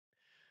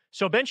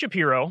So Ben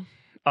Shapiro,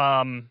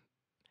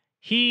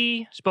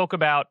 he spoke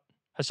about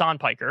Hasan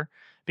Piker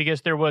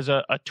because there was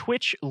a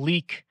Twitch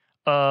leak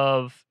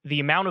of the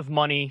amount of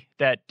money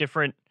that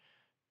different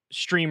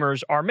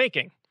streamers are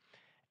making.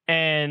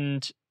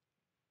 And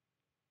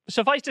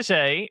suffice to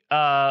say,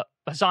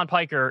 Hasan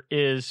Piker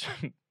is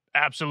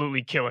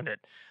absolutely killing it.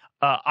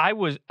 I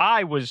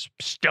was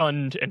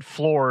stunned and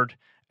floored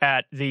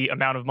at the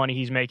amount of money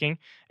he's making.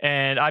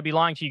 And I'd be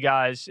lying to you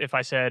guys if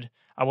I said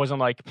I wasn't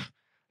like,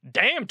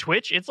 damn,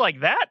 Twitch, it's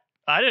like that?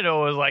 I didn't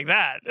know it was like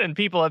that. And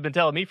people have been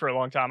telling me for a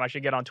long time I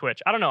should get on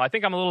Twitch. I don't know. I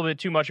think I'm a little bit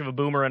too much of a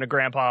boomer and a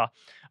grandpa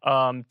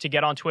to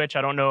get on Twitch.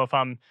 I don't know if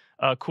I'm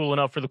cool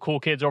enough for the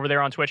cool kids over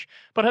there on Twitch.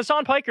 But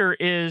Hasan Piker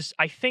is,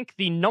 I think,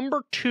 the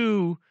number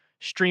 2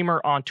 streamer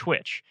on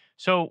Twitch.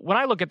 So when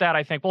I look at that,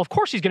 I think, well, of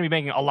course he's going to be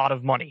making a lot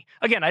of money.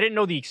 Again, I didn't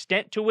know the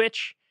extent to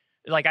which,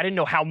 like, I didn't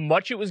know how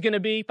much it was going to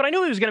be, but I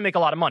knew he was going to make a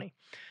lot of money.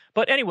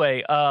 But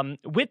anyway,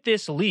 with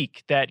this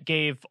leak that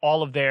gave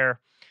all of their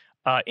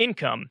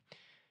income,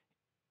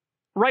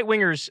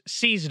 right-wingers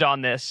seized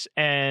on this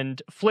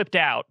and flipped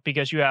out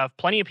because you have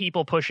plenty of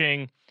people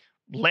pushing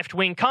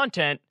left-wing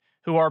content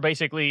who are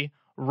basically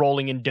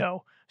rolling in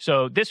dough.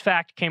 So this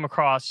fact came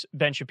across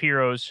Ben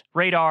Shapiro's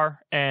radar,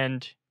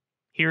 and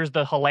here's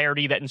the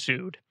hilarity that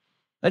ensued.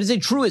 That is a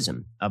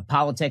truism of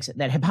politics,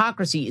 that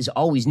hypocrisy is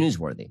always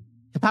newsworthy.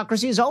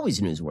 Hypocrisy is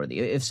always newsworthy.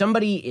 If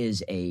somebody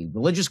is a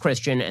religious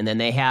Christian and then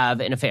they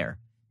have an affair,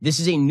 this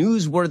is a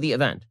newsworthy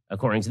event,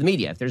 according to the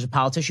media. If there's a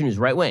politician who's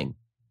right-wing,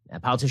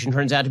 that politician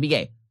turns out to be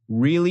gay.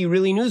 Really,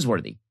 really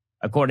newsworthy,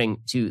 according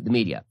to the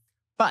media.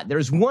 But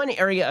there's one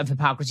area of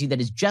hypocrisy that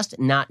is just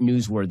not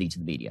newsworthy to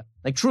the media.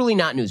 Like, truly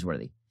not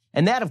newsworthy.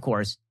 And that, of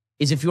course,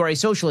 is if you are a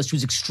socialist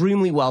who's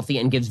extremely wealthy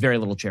and gives very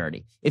little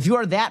charity. If you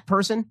are that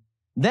person,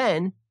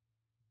 then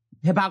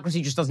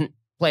hypocrisy just doesn't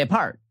play a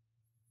part.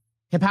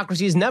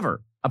 Hypocrisy is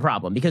never a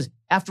problem because,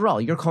 after all,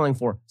 you're calling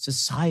for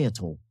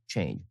societal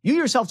change. You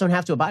yourself don't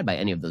have to abide by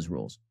any of those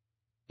rules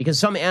because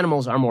some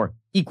animals are more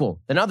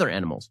equal than other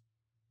animals.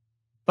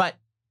 But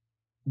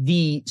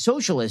the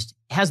socialist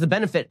has the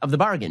benefit of the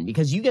bargain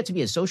because you get to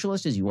be as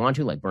socialist as you want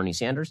to, like Bernie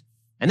Sanders,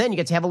 and then you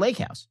get to have a lake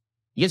house.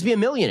 You get to be a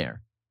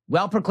millionaire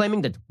while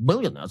proclaiming that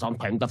billionaires are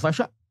paying the flesh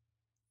up.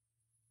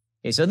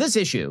 Okay, so this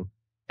issue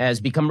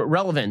has become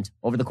relevant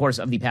over the course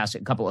of the past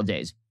couple of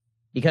days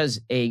because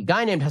a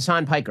guy named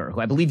Hasan Piker, who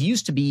I believe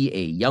used to be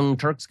a Young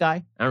Turks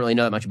guy, I don't really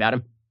know that much about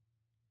him,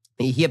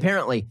 he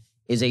apparently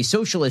is a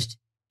socialist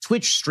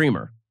Twitch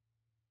streamer.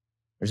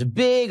 There's a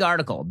big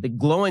article, big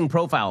glowing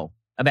profile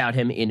about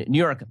him in New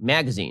York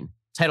Magazine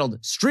titled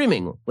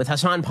Streaming with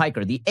Hasan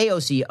Piker, the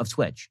AOC of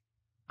Twitch.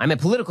 I'm a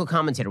political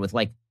commentator with,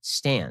 like,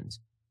 stands.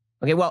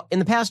 Okay, well, in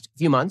the past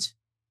few months,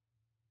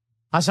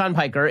 Hasan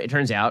Piker, it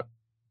turns out,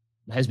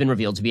 has been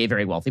revealed to be a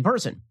very wealthy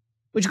person,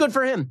 which is good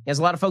for him. He has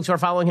a lot of folks who are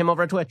following him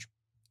over at Twitch.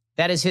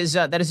 That is his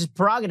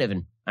prerogative,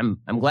 and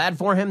I'm glad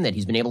for him that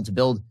he's been able to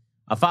build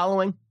a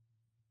following.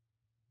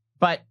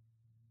 But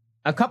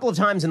a couple of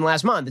times in the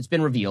last month, it's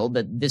been revealed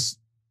that this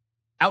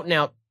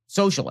out-and-out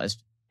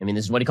socialist, I mean,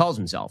 this is what he calls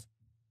himself,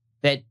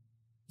 that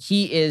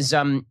he is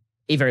a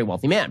very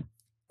wealthy man.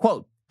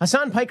 Quote,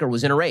 Hasan Piker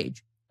was in a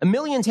rage. A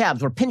million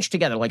tabs were pinched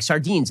together like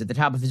sardines at the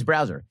top of his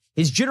browser.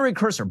 His jittery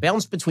cursor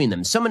bounced between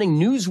them, summoning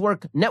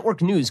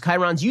network news,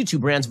 Chiron's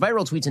YouTube rants,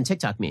 viral tweets, and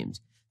TikTok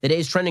memes. The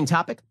day's trending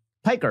topic?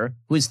 Piker,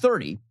 who is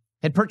 30,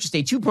 had purchased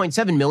a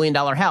 $2.7 million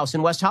house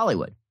in West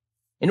Hollywood.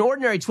 An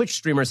ordinary Twitch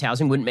streamer's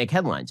housing wouldn't make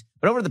headlines,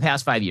 but over the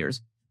past 5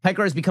 years,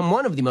 Piker has become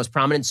one of the most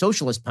prominent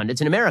socialist pundits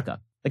in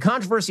America. The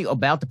controversy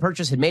about the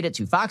purchase had made it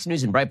to Fox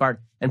News and Breitbart,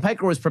 and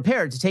Piker was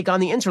prepared to take on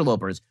the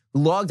interlopers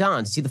who logged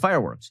on to see the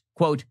fireworks.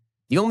 Quote,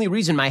 the only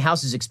reason my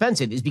house is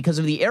expensive is because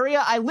of the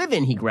area I live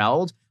in, he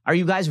growled. Are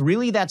you guys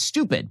really that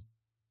stupid?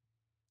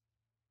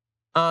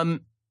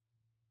 That's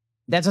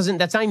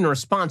not even a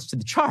response to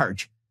the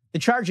charge. The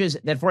charge is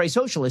that for a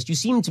socialist, you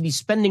seem to be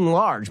spending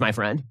large, my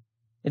friend.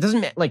 It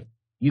doesn't, like,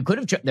 you could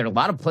have, there are a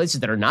lot of places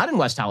that are not in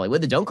West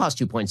Hollywood that don't cost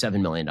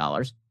 $2.7 million.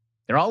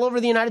 They're all over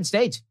the United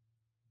States.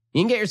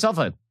 You can get yourself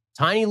a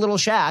tiny little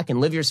shack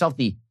and live yourself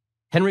the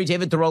Henry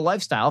David Thoreau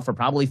lifestyle for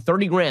probably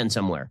 30 grand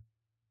somewhere.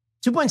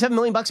 $2.7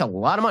 million bucks, a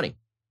lot of money.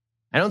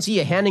 I don't see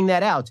you handing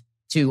that out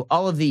to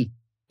all of the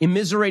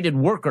immiserated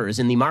workers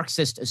in the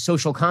Marxist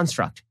social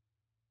construct.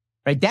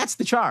 Right? That's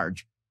the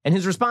charge. And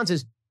his response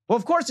is, well,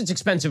 of course it's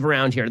expensive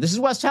around here. This is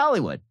West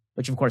Hollywood,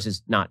 which of course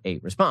is not a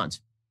response.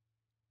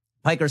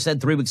 Piker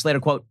said 3 weeks later,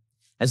 quote,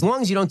 as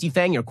long as you don't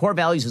defang your core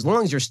values, as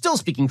long as you're still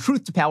speaking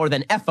truth to power,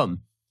 then F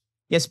them.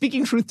 Yeah,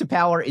 speaking truth to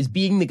power is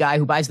being the guy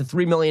who buys the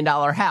 $3 million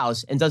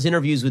house and does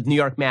interviews with New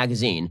York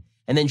Magazine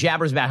and then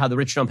jabbers about how the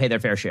rich don't pay their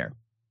fair share.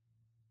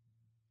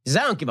 He says,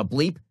 I don't give a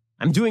bleep.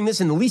 I'm doing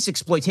this in the least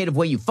exploitative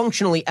way you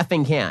functionally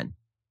effing can.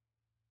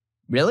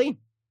 Really?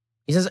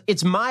 He says,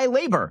 it's my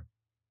labor.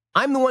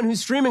 I'm the one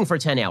who's streaming for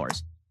 10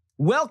 hours.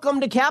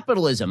 Welcome to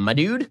capitalism, my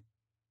dude.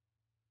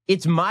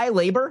 It's my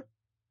labor?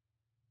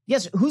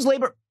 Yes, whose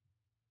labor?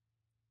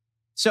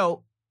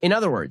 So, in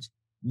other words,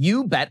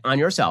 you bet on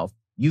yourself,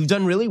 you've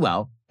done really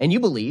well, and you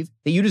believe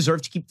that you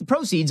deserve to keep the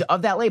proceeds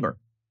of that labor.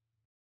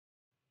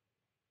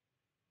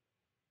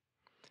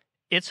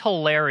 it's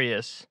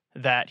hilarious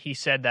that he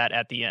said that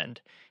at the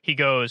end. He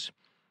goes,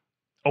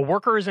 a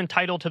worker is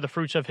entitled to the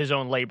fruits of his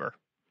own labor.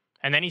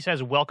 And then he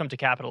says, welcome to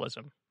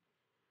capitalism.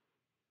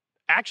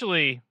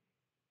 Actually,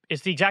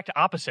 it's the exact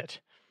opposite.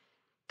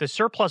 The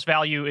surplus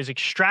value is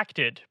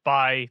extracted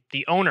by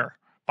the owner,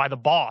 by the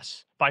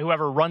boss, by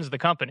whoever runs the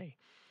company.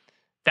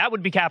 That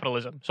would be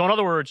capitalism. So in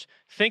other words,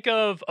 think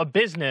of a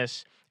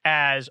business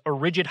as a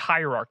rigid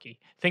hierarchy.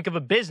 Think of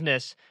a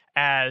business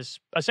as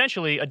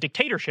essentially a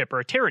dictatorship or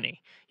a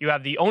tyranny. You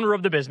have the owner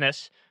of the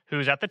business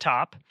who's at the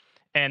top,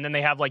 and then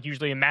they have like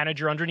usually a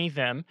manager underneath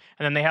them,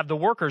 and then they have the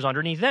workers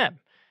underneath them.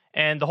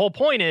 And the whole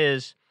point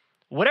is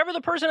whatever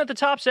the person at the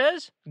top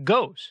says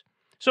goes.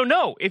 So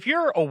no, if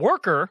you're a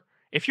worker,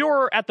 if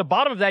you're at the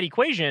bottom of that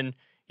equation,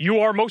 you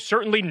are most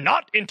certainly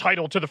not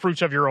entitled to the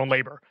fruits of your own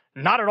labor.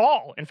 Not at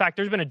all. In fact,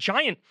 there's been a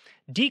giant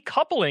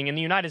decoupling in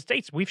the United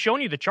States. We've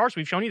shown you the charts,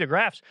 we've shown you the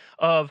graphs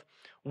of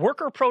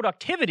worker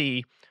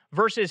productivity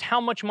versus how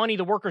much money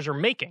the workers are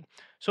making.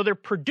 So they're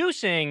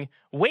producing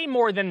way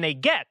more than they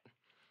get.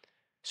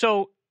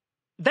 So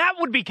that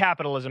would be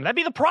capitalism. That'd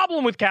be the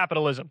problem with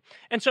capitalism.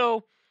 And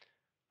so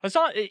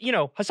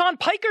Hasan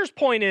Piker's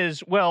point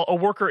is, well, a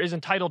worker is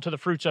entitled to the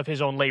fruits of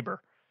his own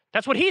labor.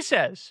 That's what he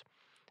says.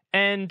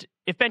 And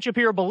if Ben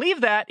Shapiro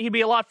believed that, he'd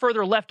be a lot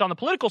further left on the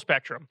political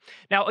spectrum.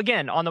 Now,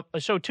 again,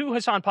 so to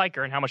Hasan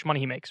Piker and how much money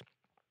he makes.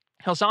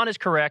 Hasan is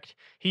correct.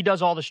 He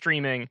does all the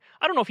streaming.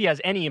 I don't know if he has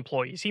any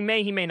employees. He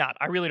may not.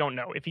 I really don't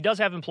know. If he does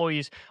have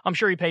employees, I'm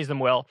sure he pays them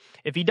well.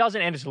 If he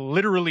doesn't, and it's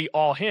literally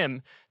all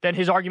him, then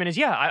his argument is,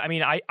 yeah,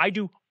 I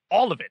do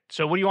all of it.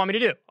 So what do you want me to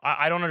do?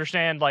 I don't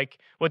understand like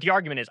what the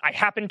argument is. I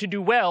happen to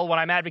do well when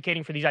I'm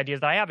advocating for these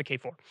ideas that I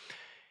advocate for.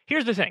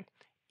 Here's the thing.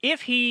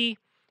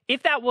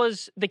 If that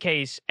was the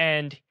case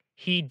and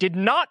he did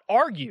not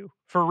argue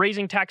for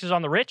raising taxes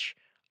on the rich,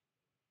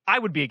 I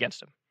would be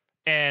against him.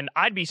 And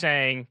I'd be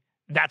saying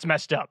that's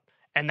messed up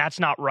and that's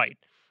not right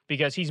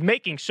because he's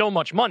making so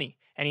much money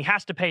and he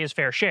has to pay his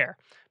fair share.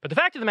 But the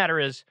fact of the matter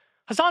is,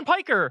 Hasan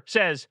Piker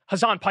says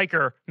Hasan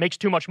Piker makes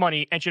too much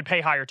money and should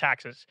pay higher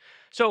taxes.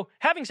 So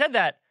having said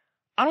that,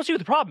 I don't see what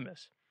the problem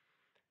is.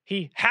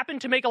 He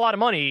happened to make a lot of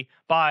money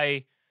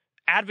by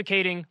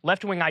advocating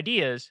left-wing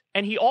ideas,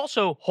 and he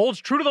also holds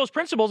true to those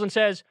principles and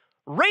says,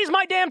 raise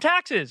my damn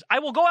taxes. I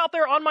will go out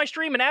there on my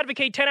stream and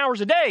advocate 10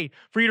 hours a day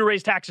for you to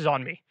raise taxes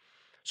on me.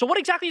 So what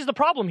exactly is the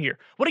problem here?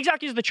 What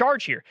exactly is the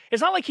charge here?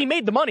 It's not like he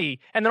made the money,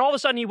 and then all of a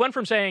sudden he went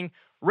from saying,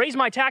 raise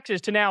my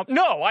taxes to now,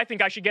 no, I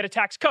think I should get a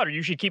tax cut, or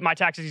you should keep my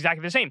taxes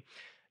exactly the same.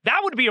 That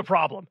would be a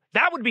problem.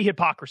 That would be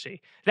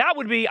hypocrisy. That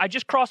would be, I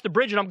just crossed the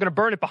bridge and I'm going to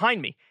burn it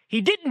behind me.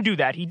 He didn't do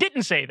that. He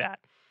didn't say that.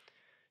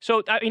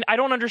 So, I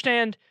don't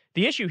understand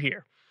the issue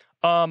here.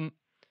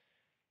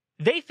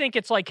 They think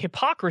it's like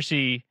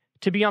hypocrisy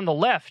to be on the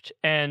left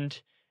and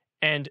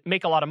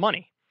make a lot of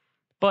money.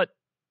 But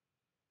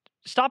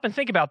stop and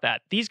think about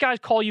that. These guys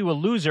call you a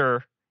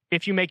loser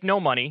if you make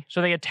no money.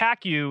 So they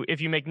attack you if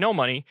you make no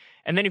money.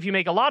 And then if you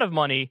make a lot of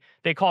money,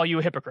 they call you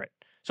a hypocrite.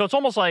 So it's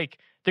almost like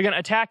they're going to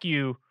attack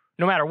you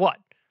no matter what.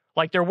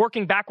 Like they're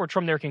working backwards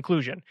from their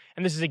conclusion.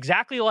 And this is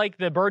exactly like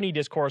the Bernie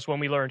discourse when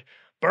we learned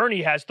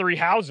Bernie has 3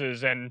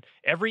 houses and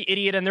every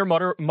idiot and their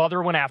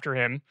mother went after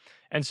him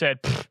and said,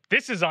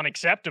 this is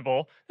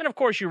unacceptable. Then, of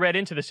course, you read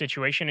into the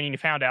situation and you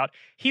found out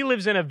he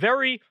lives in a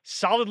very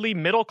solidly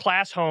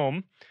middle-class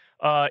home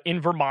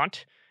in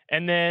Vermont.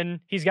 And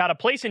then he's got a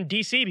place in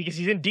D.C. because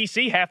he's in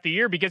D.C. half the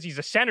year because he's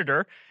a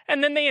senator.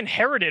 And then they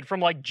inherited from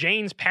like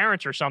Jane's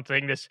parents or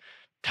something, this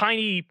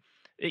tiny,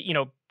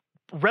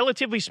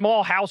 relatively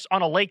small house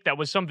on a lake that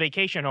was some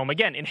vacation home.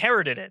 Again,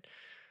 inherited it.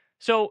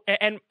 So,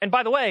 and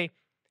by the way,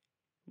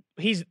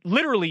 he's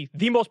literally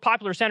the most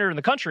popular senator in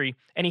the country,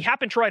 and he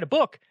happened to write a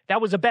book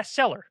that was a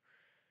bestseller.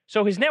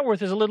 So his net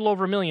worth is a little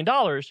over $1 million.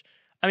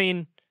 I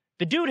mean,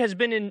 the dude has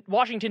been in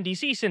Washington,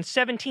 D.C. since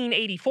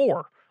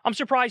 1784. I'm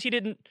surprised he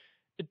didn't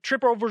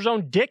trip over his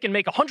own dick and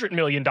make $100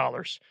 million.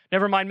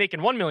 Never mind making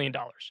 $1 million.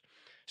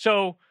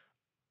 So,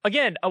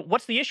 again,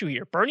 what's the issue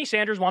here? Bernie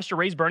Sanders wants to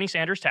raise Bernie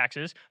Sanders'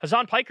 taxes.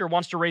 Hasan Piker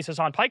wants to raise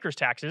Hasan Piker's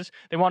taxes.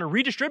 They want to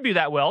redistribute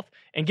that wealth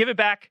and give it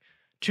back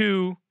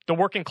to the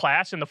working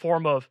class in the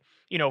form of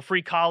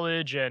free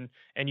college and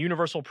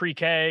universal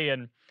pre-K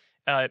and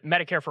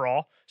Medicare for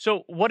all.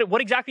 So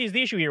what exactly is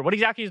the issue here? What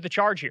exactly is the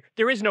charge here?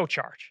 There is no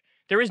charge.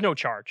 There is no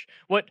charge.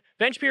 What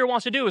Ben Shapiro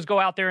wants to do is go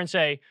out there and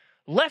say,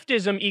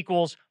 leftism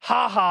equals,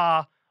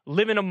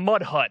 live in a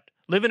mud hut,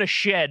 live in a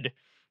shed,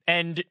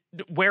 and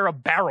wear a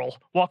barrel,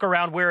 walk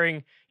around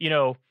wearing,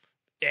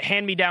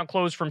 hand-me-down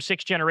clothes from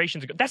 6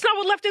 generations ago. That's not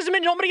what leftism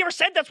is. Nobody ever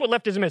said that's what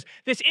leftism is.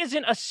 This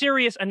isn't a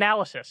serious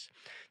analysis.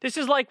 This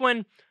is like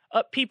when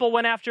people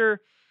went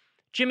after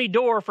Jimmy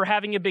Dore for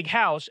having a big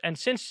house, and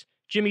since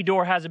Jimmy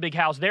Dore has a big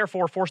house,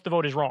 therefore forced to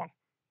vote is wrong.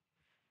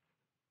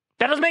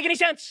 That doesn't make any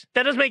sense.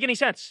 That doesn't make any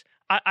sense.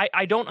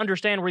 I don't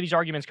understand where these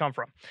arguments come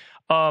from.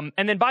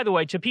 And then, by the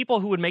way, to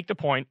people who would make the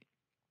point,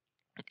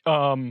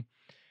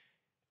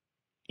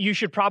 you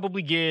should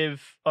probably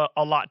give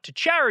a lot to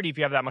charity if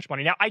you have that much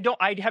money. Now,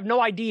 I have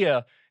no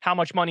idea how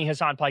much money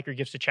Hasan Piker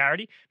gives to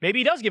charity. Maybe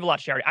he does give a lot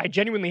to charity. I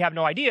genuinely have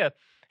no idea.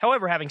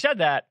 However, having said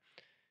that,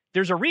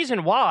 there's a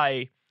reason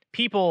why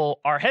people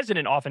are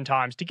hesitant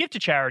oftentimes to give to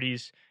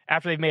charities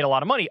after they've made a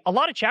lot of money. A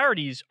lot of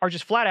charities are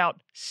just flat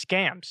out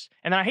scams.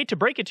 And then I hate to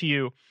break it to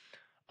you,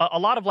 a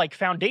lot of like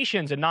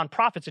foundations and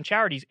nonprofits and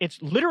charities,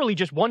 it's literally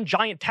just one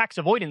giant tax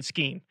avoidance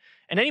scheme.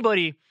 And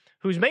anybody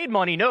who's made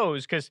money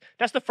knows, because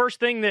that's the first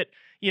thing that,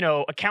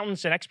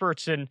 accountants and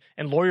experts and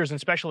lawyers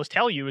and specialists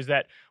tell you is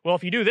that, well,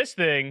 if you do this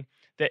thing,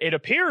 that it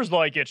appears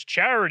like it's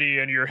charity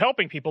and you're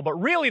helping people, but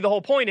really the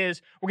whole point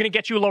is we're going to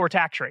get you a lower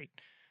tax rate.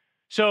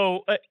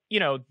 So,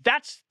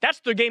 that's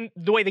the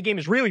way the game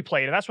is really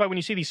played. And that's why when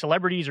you see these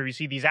celebrities or you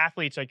see these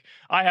athletes, like,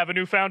 I have a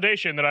new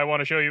foundation that I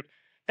want to show you,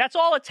 that's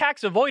all a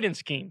tax avoidance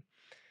scheme.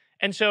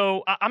 And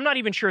so I'm not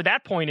even sure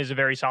that point is a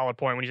very solid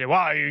point when you say,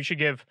 well, you should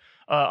give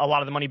a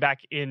lot of the money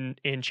back in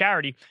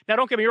charity. Now,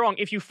 don't get me wrong.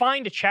 If you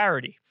find a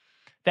charity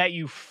that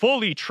you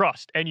fully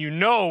trust and you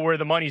know where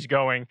the money's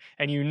going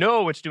and you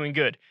know it's doing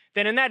good,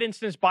 then in that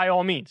instance, by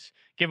all means,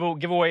 give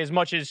away as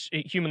much as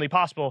humanly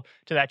possible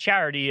to that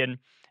charity, and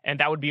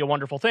that would be a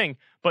wonderful thing.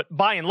 But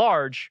by and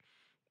large,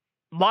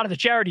 a lot of the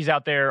charities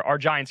out there are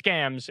giant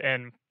scams,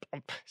 and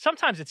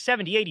sometimes it's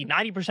 70, 80,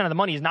 90% of the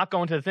money is not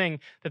going to the thing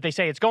that they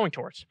say it's going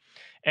towards.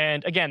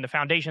 And again, the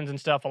foundations and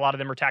stuff, a lot of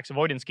them are tax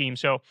avoidance schemes.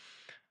 So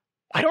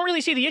I don't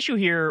really see the issue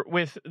here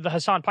with the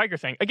Hasan Piker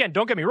thing. Again,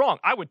 don't get me wrong.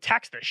 I would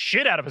tax the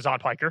shit out of Hasan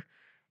Piker,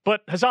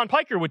 but Hasan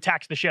Piker would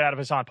tax the shit out of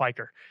Hasan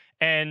Piker.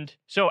 And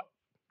so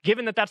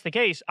given that that's the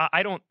case,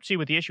 I don't see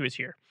what the issue is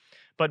here.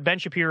 But Ben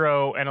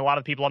Shapiro and a lot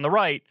of people on the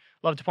right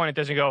love to point at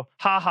this and go,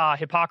 ha,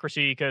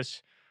 hypocrisy,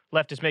 because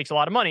leftist makes a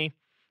lot of money.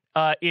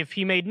 If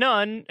he made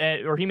none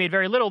or he made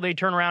very little, they'd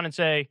turn around and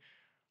say,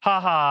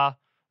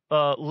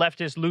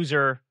 leftist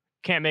loser,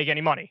 can't make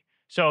any money.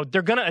 So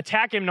they're going to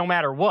attack him no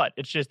matter what.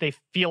 It's just they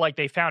feel like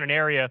they found an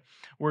area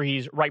where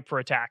he's ripe for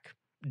attack.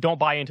 Don't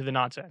buy into the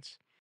nonsense.